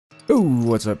Oh,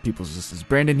 what's up peoples, this is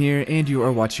Brandon here, and you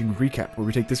are watching ReCap, where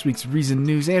we take this week's Reason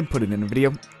news and put it in a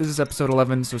video. This is episode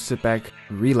 11, so sit back,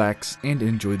 relax, and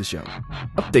enjoy the show.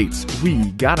 Updates,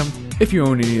 we got them! If you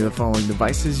own any of the following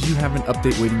devices, you have an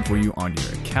update waiting for you on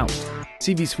your account.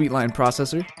 CV Sweetline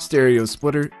Processor, Stereo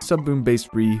Splitter, Subboom Bass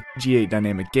Re, G8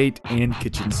 Dynamic Gate, and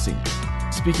Kitchen Sink.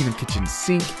 Speaking of Kitchen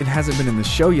Sink, it hasn't been in the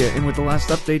show yet, and with the last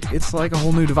update, it's like a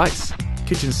whole new device.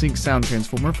 Kitchen Sink Sound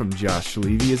Transformer from Josh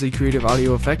Levy is a creative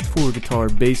audio effect for guitar,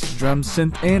 bass, drum,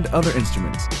 synth, and other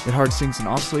instruments. It hard syncs an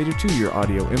oscillator to your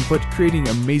audio input, creating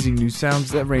amazing new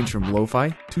sounds that range from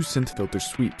lo-fi to synth filter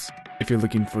sweeps. If you're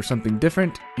looking for something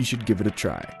different, you should give it a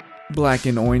try. Black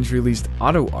and Orange released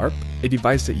ARP, a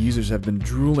device that users have been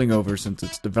drooling over since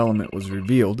its development was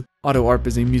revealed. ARP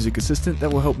is a music assistant that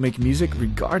will help make music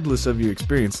regardless of your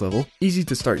experience level. Easy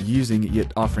to start using,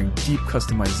 yet offering deep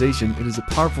customization, it is a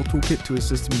powerful toolkit to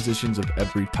assist musicians of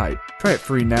every type. Try it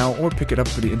free now or pick it up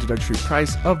for the introductory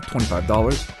price of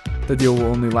 $25. The deal will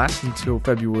only last until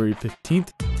February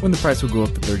 15th, when the price will go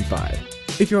up to $35.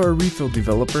 If you are a refill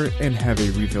developer and have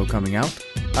a refill coming out,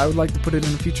 I would like to put it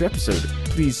in a future episode.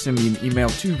 Please send me an email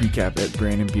to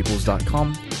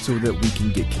recap@brandonpeoples.com so that we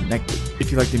can get connected.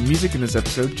 If you like the music in this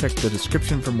episode, check the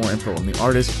description for more info on the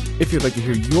artist. If you'd like to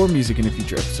hear your music in a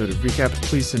future episode of Recap,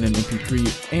 please send an MP3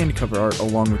 and cover art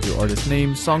along with your artist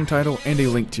name, song title, and a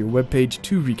link to your webpage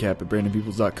to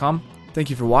recap@brandonpeoples.com. Thank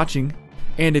you for watching.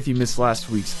 And if you missed last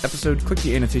week's episode, click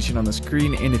the annotation on the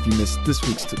screen, and if you missed this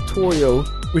week's tutorial,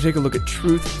 we take a look at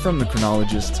Truth from the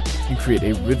Chronologist and create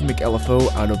a rhythmic LFO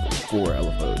out of 4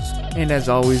 LFOs. And as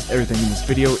always, everything in this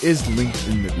video is linked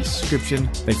in the description.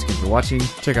 Thanks again for watching,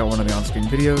 check out one of the on-screen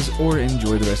videos, or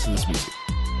enjoy the rest of this music.